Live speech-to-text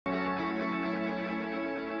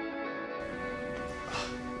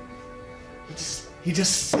He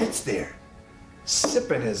just sits there,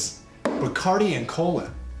 sipping his Bacardi and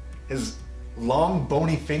cola, his long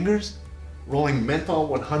bony fingers rolling menthol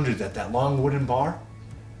 100s at that long wooden bar.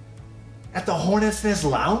 At the Hornet's Nest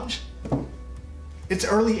Lounge? It's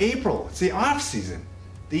early April, it's the off season.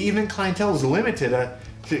 The evening clientele is limited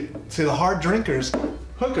to the hard drinkers,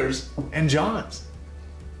 hookers, and johns.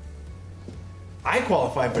 I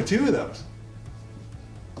qualify for 2 of those.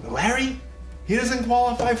 But Larry, he doesn't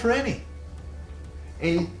qualify for any.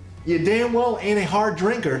 And you damn well ain't a hard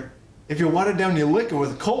drinker if you water down your liquor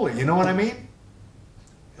with cola, you know what I mean?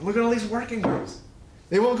 And look at all these working girls.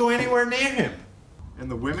 They won't go anywhere near him. And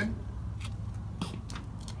the women?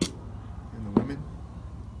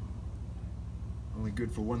 Only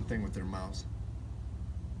good for one thing with their mouths.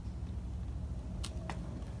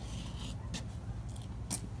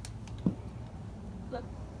 Look,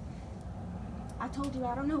 I told you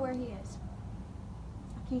I don't know where he is.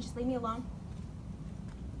 Can you just leave me alone?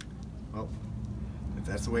 Well, if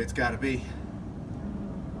that's the way it's gotta be.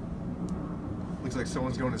 Looks like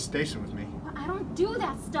someone's going to the station with me. Well, I don't do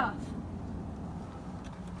that stuff.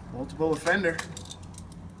 Multiple offender.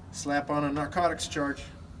 Slap on a narcotics charge.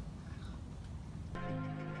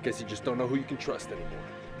 Guess you just don't know who you can trust anymore.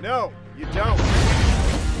 No, you don't.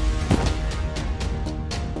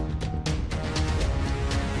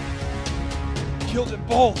 Killed them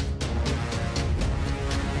both.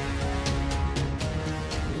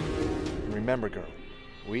 And remember, girl,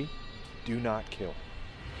 we do not kill.